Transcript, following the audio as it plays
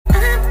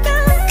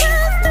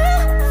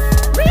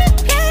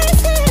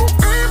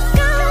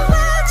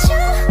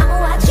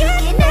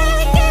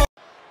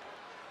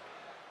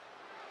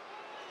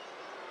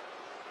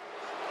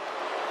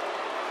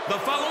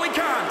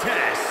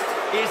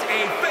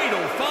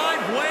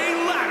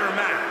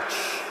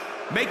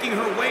Making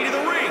her way to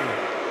the ring,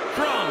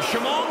 from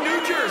Chemung, New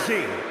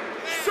Jersey,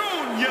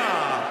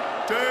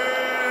 Sonya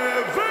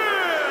Deville.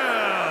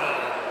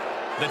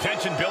 The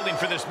tension building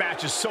for this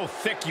match is so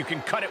thick you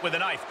can cut it with a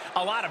knife.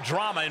 A lot of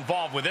drama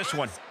involved with this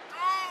one.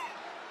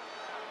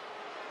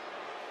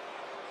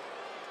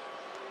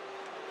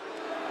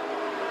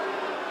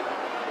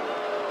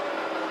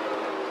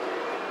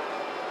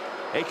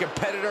 A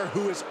competitor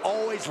who is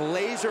always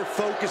laser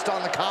focused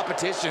on the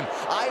competition.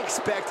 I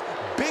expect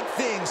big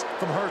things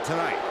from her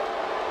tonight.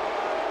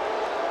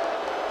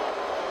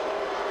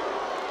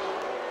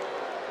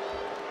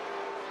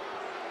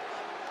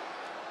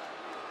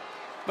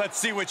 Let's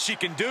see what she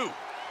can do.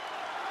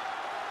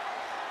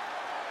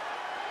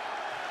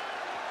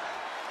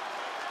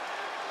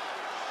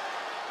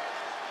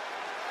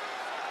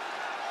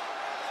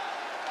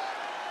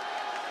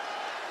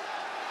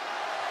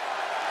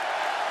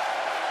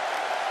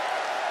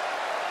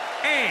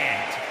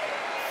 And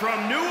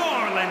from New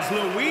Orleans,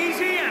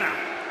 Louisiana,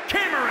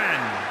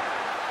 Cameron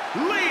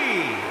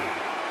Lee.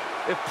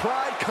 If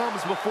pride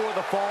comes before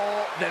the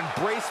fall, then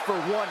brace for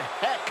one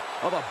heck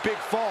of a big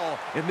fall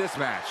in this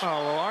match. Oh,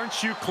 well,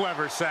 aren't you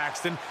clever,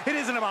 Saxton? It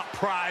isn't about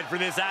pride for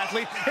this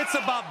athlete. It's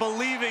about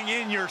believing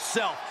in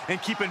yourself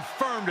and keeping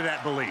firm to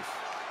that belief.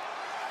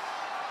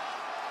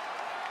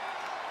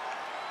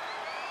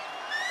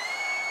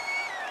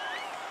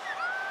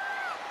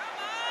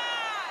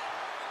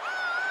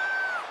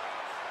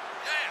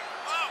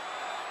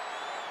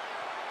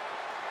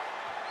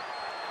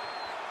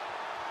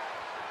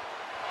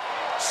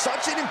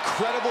 Such an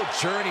incredible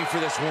journey for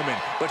this woman,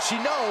 but she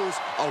knows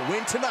a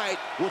win tonight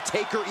will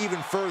take her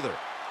even further.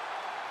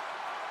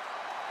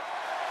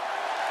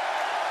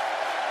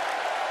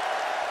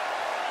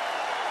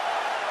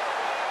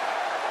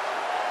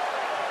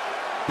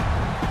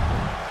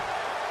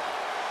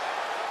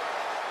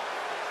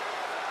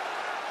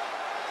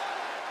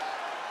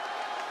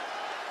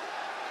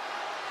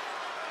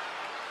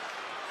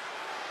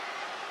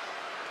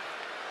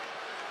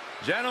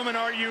 Gentlemen,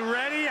 are you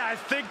ready? I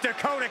think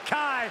Dakota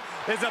Kai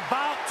is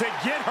about to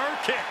get her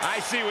kick. I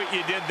see what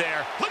you did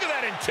there. Look at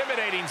that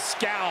intimidating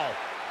scowl.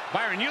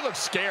 Byron, you look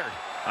scared.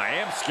 I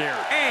am scared.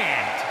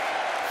 And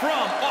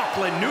from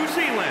Auckland, New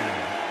Zealand,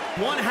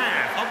 one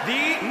half of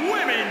the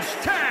Women's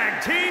Tag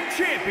Team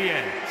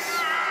Champions,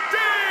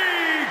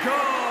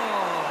 Dago.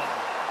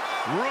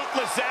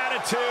 Ruthless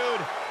attitude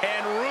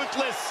and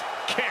ruthless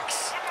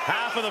kicks.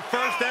 Half of the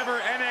first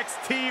ever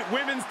NXT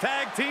Women's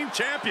Tag Team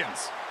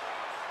Champions.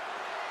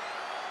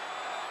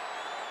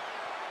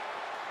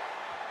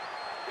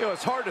 You know,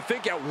 it's hard to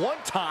think at one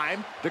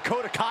time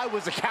Dakota Kai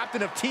was the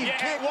captain of Team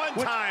Kick. At one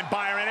time,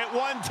 Byron, at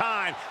one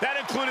time. That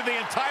included the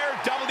entire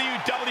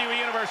WWE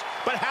Universe,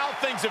 but how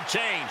things have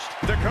changed.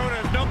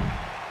 Dakota is no...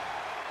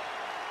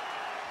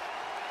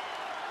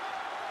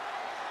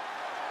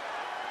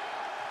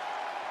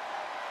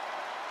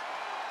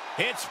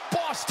 It's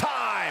boss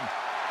time.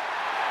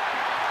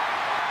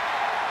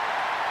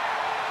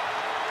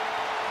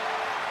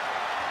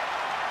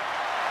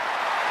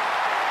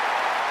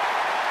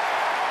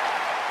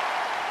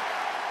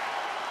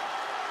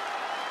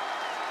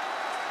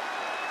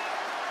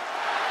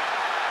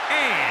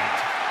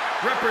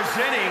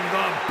 Representing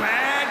the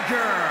Bad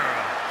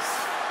Girls,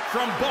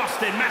 from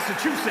Boston,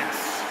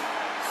 Massachusetts,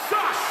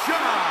 Sasha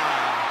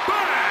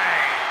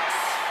Banks.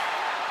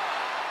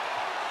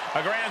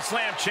 A Grand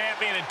Slam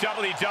champion in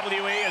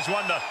WWE, has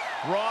won the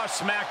Raw,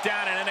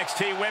 SmackDown, and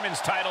NXT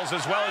women's titles,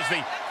 as well as the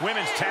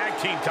women's tag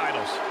team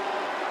titles.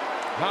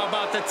 How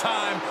about the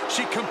time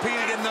she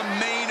competed in the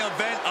main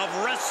event of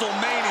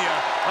WrestleMania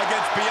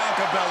against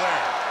Bianca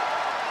Belair?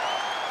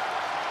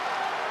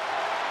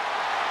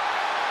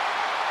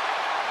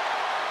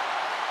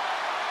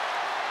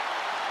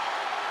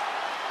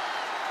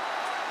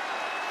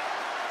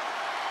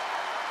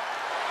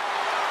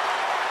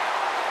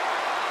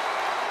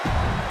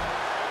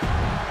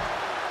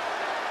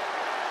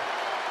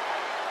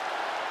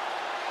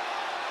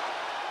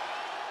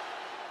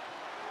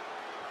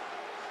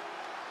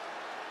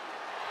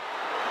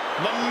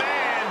 The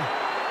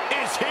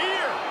man is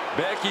here.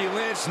 Becky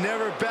Lynch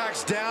never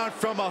backs down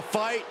from a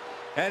fight,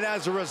 and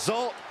as a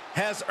result,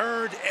 has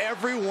earned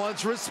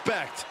everyone's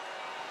respect.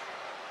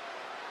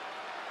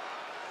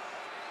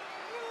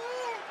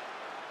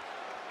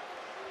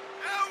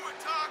 Now we're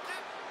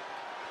talking.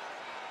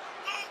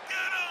 Go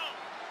get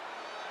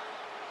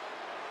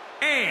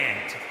 'em.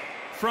 And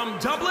from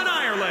Dublin,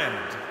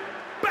 Ireland,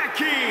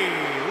 Becky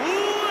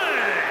Lynch.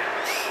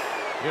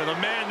 Yeah, the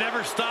man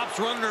never stops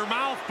running her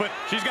mouth, but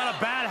she's got a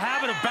bad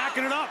habit of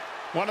backing it up.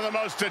 One of the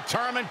most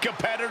determined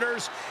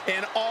competitors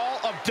in all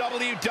of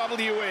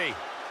WWE.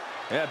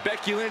 Yeah,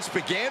 Becky Lynch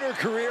began her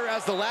career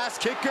as the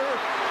last kicker,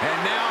 and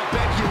now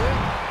Becky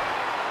Lynch.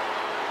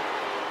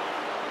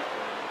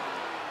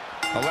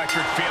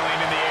 Electric feeling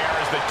in the air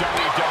as the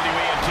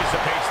WWE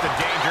anticipates the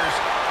dangers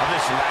of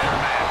this ladder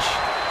match.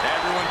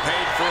 Everyone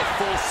paid for a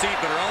full seat,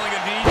 but are only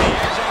going to need the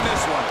edge on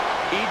this one.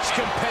 Each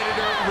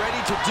competitor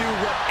ready to do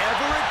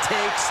whatever it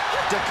takes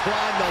to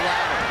climb the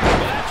ladder.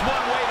 Well, that's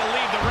one way to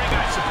leave the ring,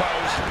 I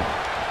suppose.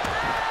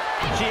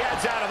 She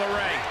heads out of the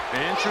ring.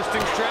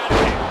 Interesting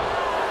strategy.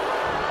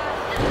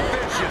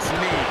 Vicious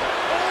knee.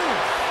 Oh,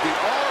 the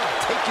arm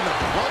taking the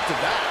brunt of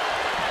that.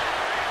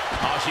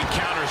 Oh, she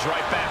counters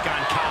right back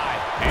on Kai.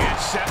 And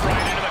set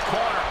right into the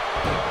corner.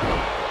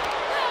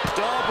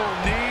 Double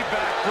knee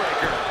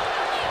backbreaker.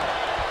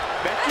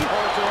 Becky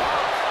holds her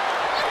off.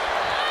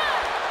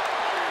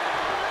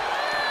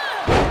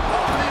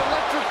 Oh, the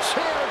electric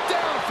chair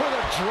down for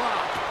the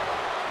drop.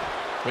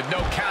 With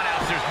no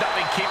countouts, there's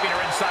nothing keeping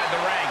her inside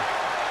the ring.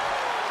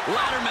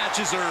 Ladder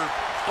matches are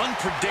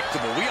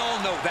unpredictable. We all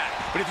know that.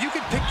 But if you can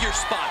pick your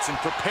spots and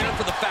prepare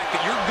for the fact that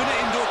you're going to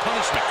endure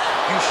punishment,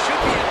 you should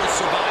be able to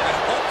survive and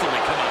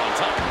hopefully come out on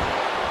top.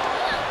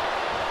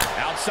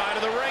 Outside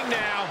of the ring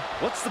now.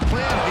 What's the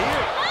plan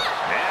here?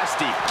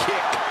 Nasty kick.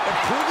 And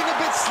proving a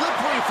bit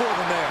slippery for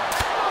them there.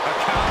 A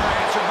counter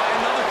answered by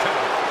another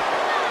counter.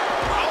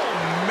 Oh,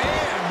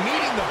 man,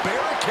 meeting the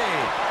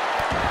barricade.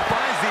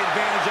 Finds the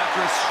advantage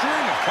after a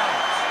string of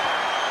counters.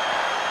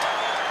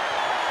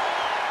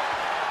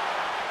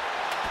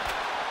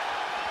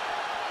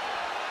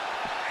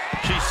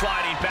 She's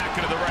sliding back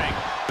into the ring.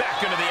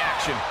 Back into the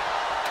action.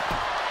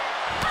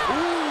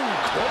 Ooh,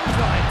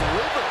 clothesline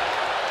delivered.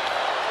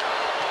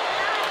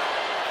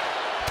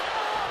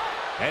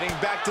 Heading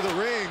back to the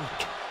ring.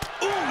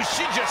 Ooh,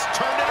 she just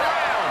turned it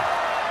around.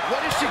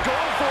 What is she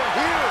going for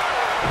here?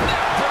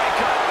 Neck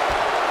breaker.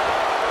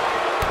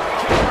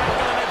 Kick right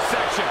to the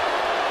midsection.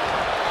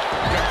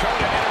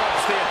 Dakota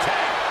interrupts the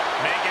attack.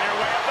 Making her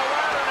way up the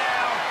ladder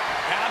now.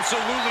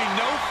 Absolutely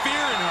no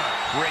fear in her.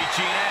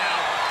 Reaching out.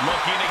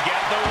 Looking to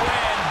get the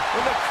win.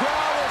 And the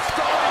crowd is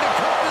starting to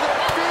come to their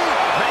feet.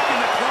 Making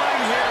the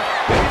climb here.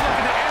 Maybe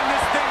looking to end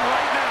this thing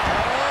right now.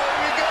 There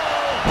we go.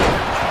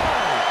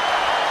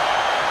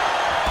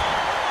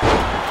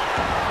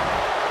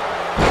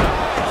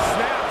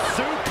 Snap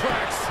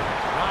suplex.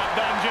 Not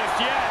done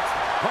just yet.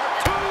 Part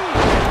two.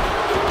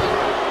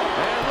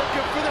 And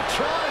looking for the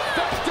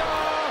trifecta.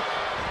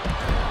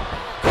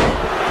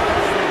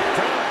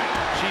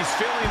 She's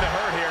feeling the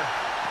hurt here.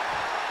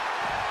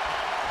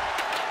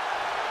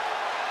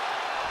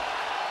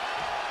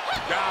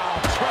 Oh,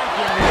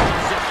 trampling the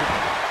opposition.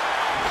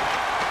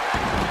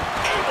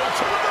 Able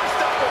to reverse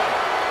that one.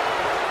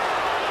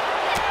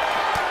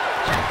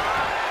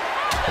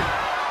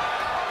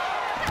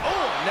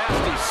 Oh,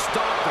 nasty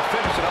stomp to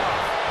finish it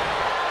off.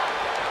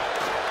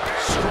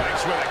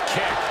 Strikes with a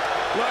kick.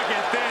 Look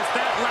at this.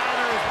 That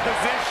ladder is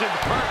positioned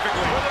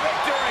perfectly. For the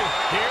victory.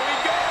 Here we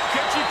go.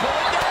 Can she pull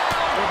it down?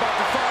 We're about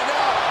to find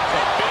out.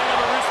 A bit of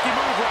a risky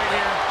move right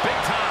here. Big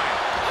time.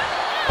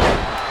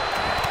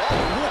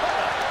 Oh, what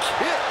a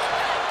kick.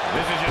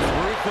 This is just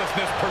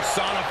ruthlessness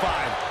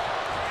personified.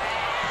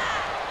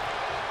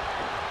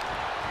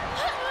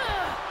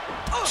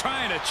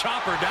 Trying to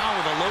chop her down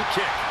with a low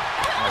kick.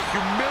 A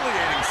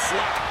humiliating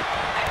slap.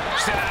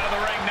 Set out of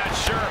the ring, not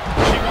sure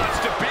she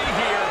wants to be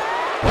here.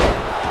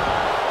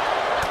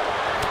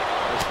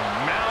 Just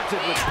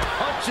mounted with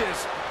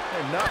punches.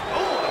 And not,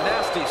 oh, a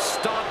nasty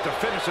stomp to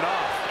finish it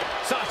off.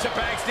 Sasha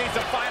Banks needs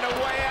to find a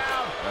way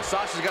out. Now,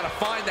 Sasha's got to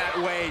find that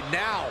way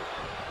now.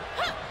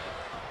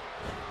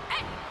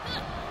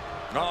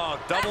 Oh,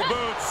 double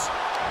boots.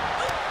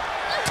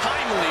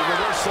 Timely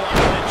reversal on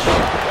the chin.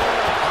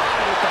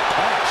 High with the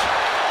punch.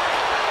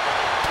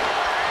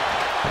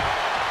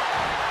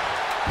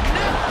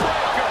 Neck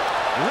breaker.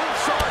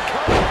 Ringside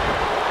cover.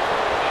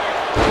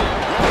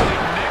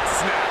 Rolling neck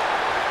snap.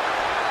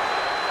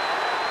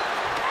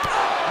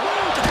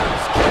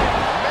 Roundhouse kick.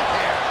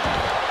 Man.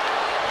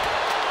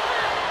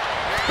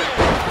 Big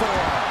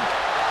forearm.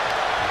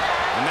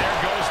 And there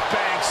goes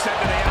Banks, sent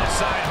to the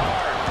outside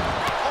hard.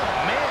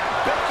 Oh, man.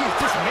 Becky's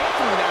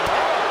dismantling that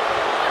arm.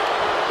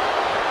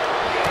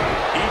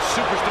 Each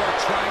superstar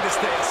trying to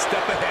stay a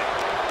step ahead.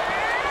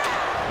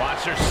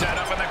 Watch her set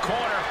up in the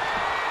corner.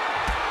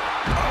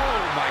 Oh,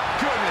 my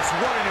goodness.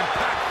 What an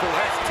impactful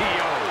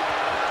STO.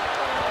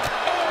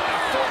 Oh, and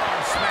a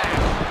forearm smash.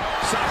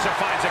 Sasha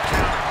finds a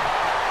counter.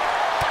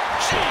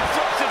 She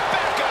flips it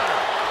back on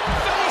her.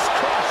 Face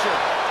crusher.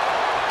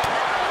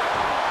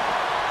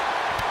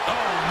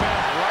 Oh,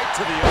 man. Right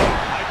to the arm.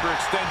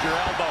 Hyperextend your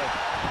elbow.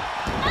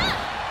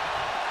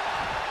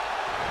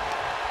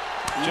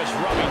 Just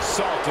rubbing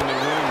salt in the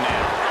wound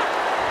now.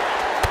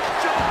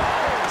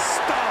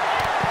 Stop.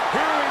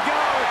 Here we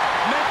go.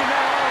 Making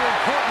that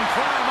all-important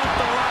climb up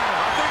the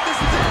ladder. I think this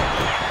is it.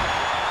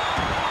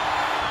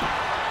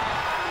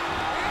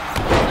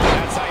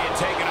 That's how you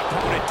take an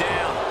opponent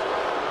down.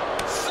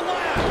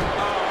 Slap.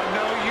 Oh,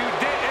 no, you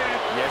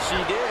didn't. Yes, she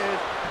did.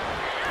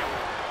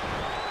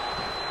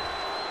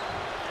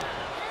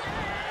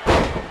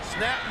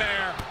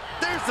 Snapmare.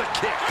 There's the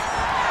kick.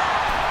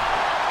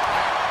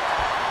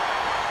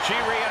 She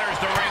re-enters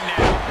the ring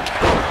now.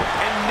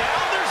 And now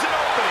there's an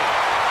opening.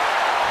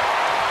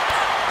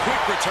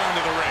 Quick return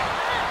to the ring.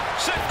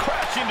 Sent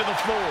crashing to the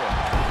floor.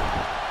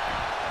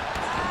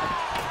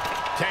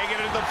 Taking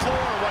it to the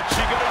floor. What's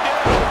she gonna do?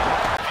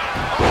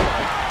 Oh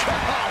my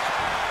God!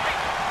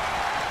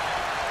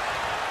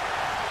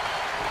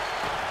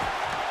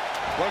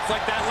 Looks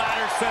like that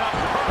ladder set up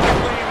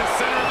perfectly in the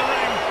center of the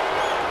ring.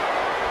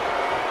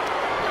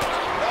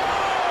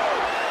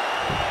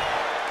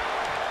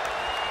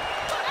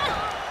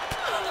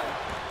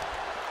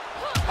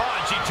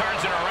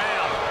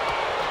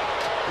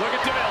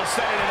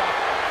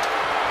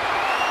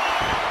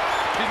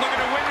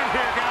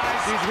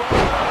 She's rolling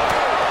over.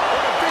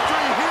 The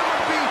victory here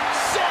would be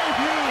so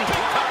huge.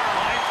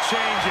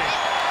 Life-changing.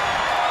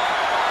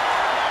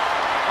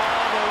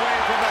 All the way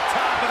from the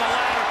top of the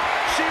ladder.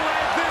 She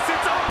lands this.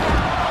 It's over.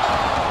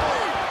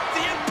 Oh,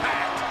 the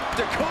impact.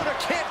 Dakota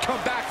can't come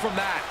back from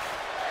that.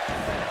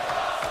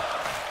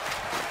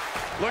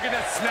 Look at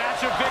that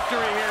snatch of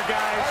victory here,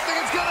 guys. I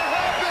think it's going to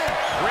happen.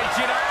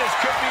 Reaching up, this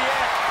could be it.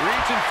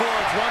 Reaching for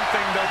it's one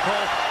thing, though,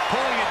 Cole.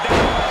 Pulling it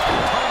down,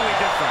 totally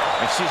different.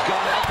 And she's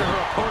gone after her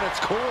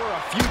opponent's core a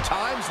few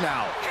times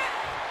now.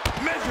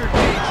 Measured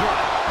knee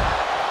drop.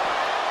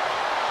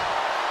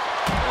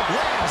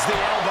 Lands the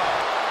elbow.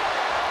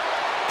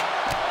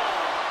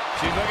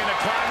 She's looking to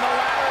climb the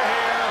ladder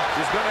here.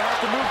 She's going to have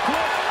to move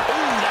quick.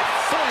 Ooh, that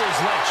Fuller's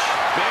Lynch.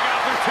 Big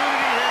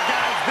opportunity here,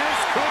 guys. This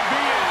could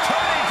be a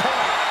turning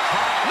point.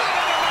 No.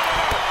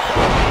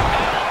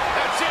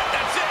 That's it,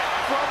 that's it.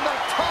 From the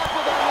top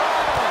of the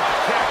ladder.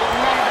 Can't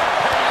believe that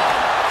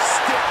payoff.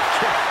 Stick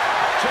kick.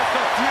 Just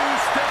a few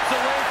steps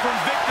away from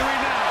victory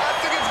now. I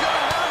think it's going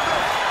to happen.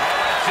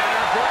 That's in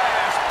her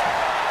grasp.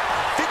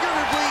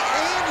 Figuratively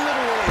and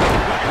literally.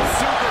 Looking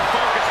super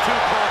focused, too,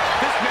 Cole.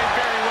 This may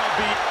very well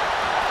be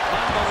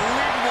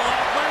unbelievable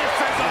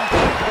athleticism.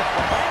 Into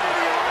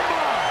the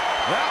armbar.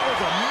 That was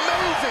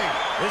amazing.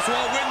 This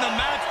won't win the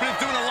match, but it's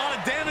doing a lot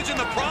of damage in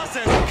the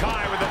process.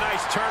 Kai with a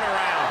nice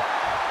turnaround.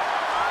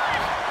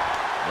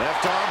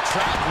 Left arm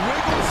trap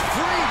wiggles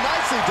free.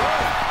 Nicely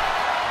done.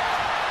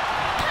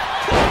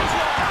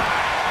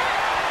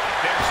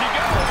 There she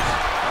goes.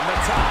 From the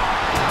top.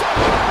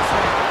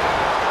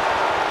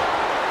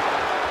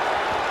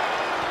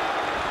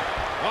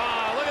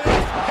 Wow, look at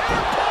this.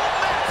 Hair pull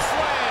net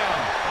slam.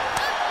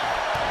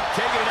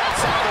 Taking it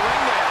outside the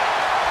ring there.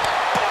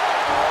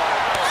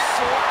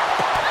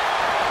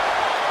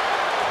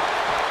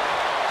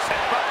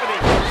 Step up with the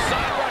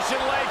side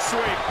Russian leg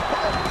sweep.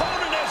 Her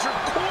opponent has her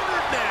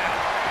cornered now.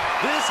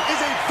 This is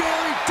a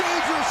very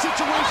dangerous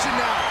situation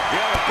now.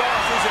 Yeah, the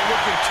boss isn't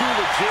looking too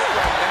legit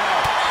right now.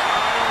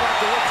 I don't like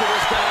the looks of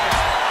this, guys.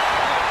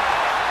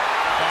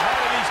 The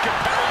heart of these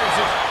competitors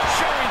is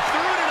showing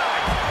through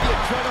tonight. The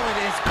adrenaline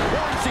is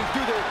coursing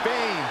through their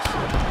veins.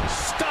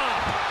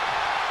 Stop.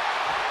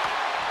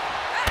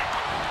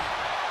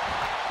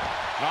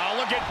 Oh,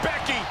 look at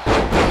Becky.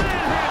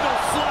 Manhandle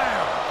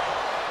slam.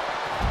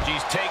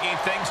 She's taking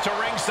things to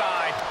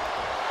ringside.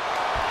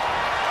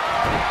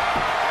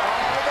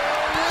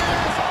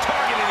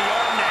 Targeting the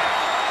arm now.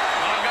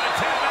 Oh, I'm gonna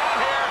tap out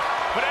here,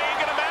 but it ain't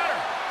gonna matter.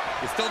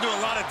 You still do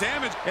a lot of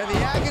damage. And the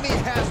agony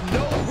has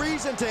no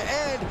reason to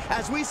end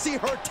as we see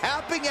her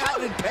tapping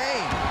out in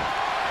pain.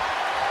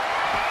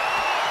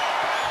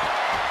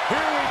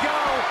 Here we go.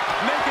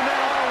 Making that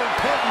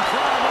all-important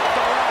climb up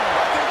the ladder.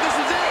 I think this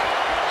is it.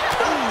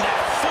 Ooh, that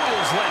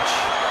Fuller's Lynch.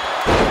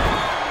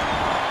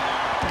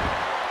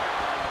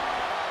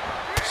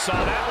 Saw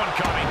that one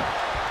coming.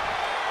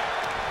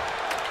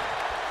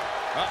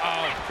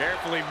 Uh-oh,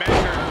 carefully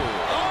measured.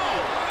 Oh,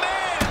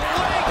 man,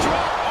 leg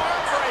drop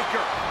arm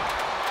breaker.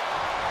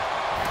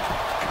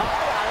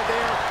 Caught out of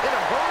there in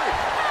a hurry.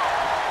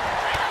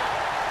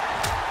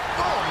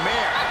 Oh,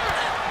 man.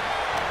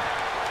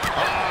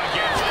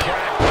 Gets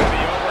cracked by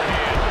the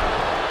overhand.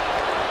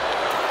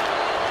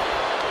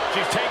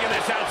 She's taking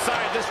this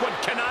outside. This one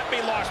cannot be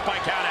lost by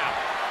countout.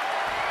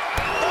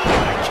 Oh,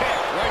 a kick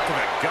right to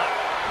the gut.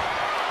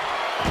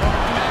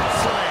 Net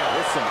slam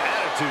with some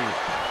attitude.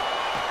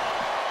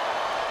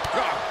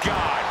 Oh,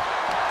 God.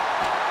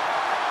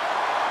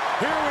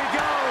 Here we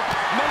go.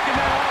 Making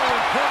that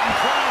all-important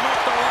climb up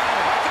the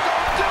ladder. I think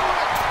I'll do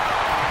it.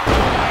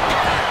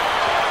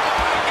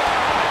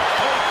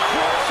 A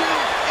crushing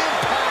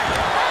impact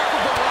off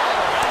of the ladder.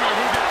 I don't know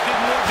who that did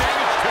more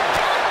damage to.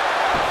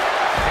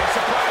 A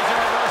surprising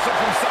reversal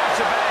from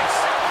Sasha Banks.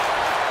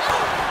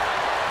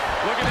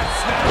 Look at that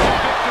snap of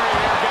victory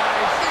here,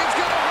 guys. It's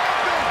going to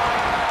happen.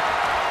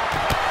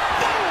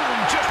 Boom!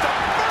 Just a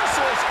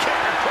merciless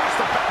kick across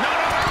the back. No.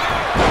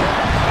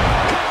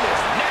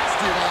 Goodness,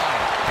 nasty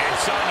line. And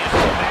Sonya's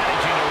still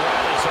managing to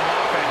rally some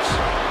offense.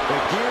 The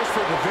gears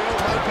for DeVille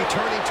might be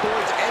turning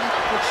towards end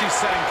what she's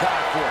setting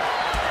Kai for.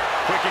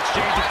 Quick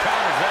exchange of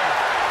counters there.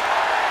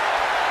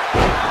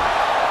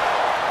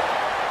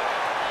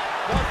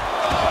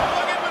 Oh,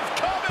 look at what's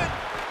coming!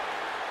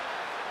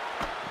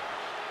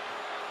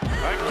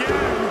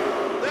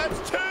 Again, that's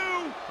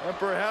two! And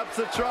perhaps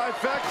a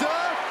trifecta.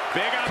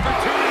 Big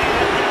opportunity.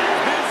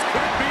 This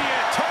could be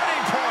a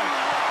turning point.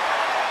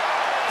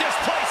 This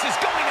place is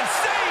going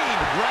insane!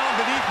 The ground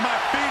beneath my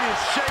feet is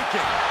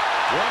shaking.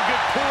 One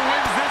good pull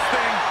wins this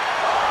thing.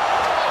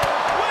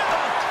 With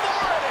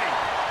authority!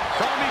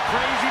 Call me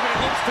crazy, but it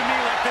looks to me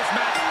like this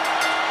match.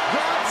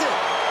 Grabs it.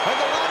 And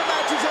the ladder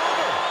match is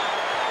over.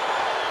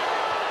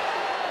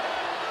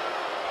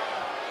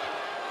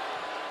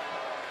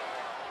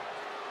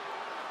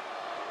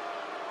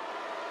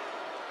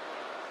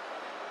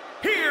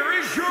 Here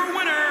is your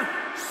winner,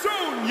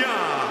 Sonya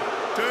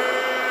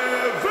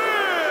Deville.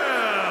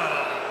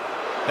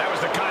 That was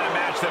the kind of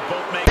match that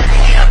both make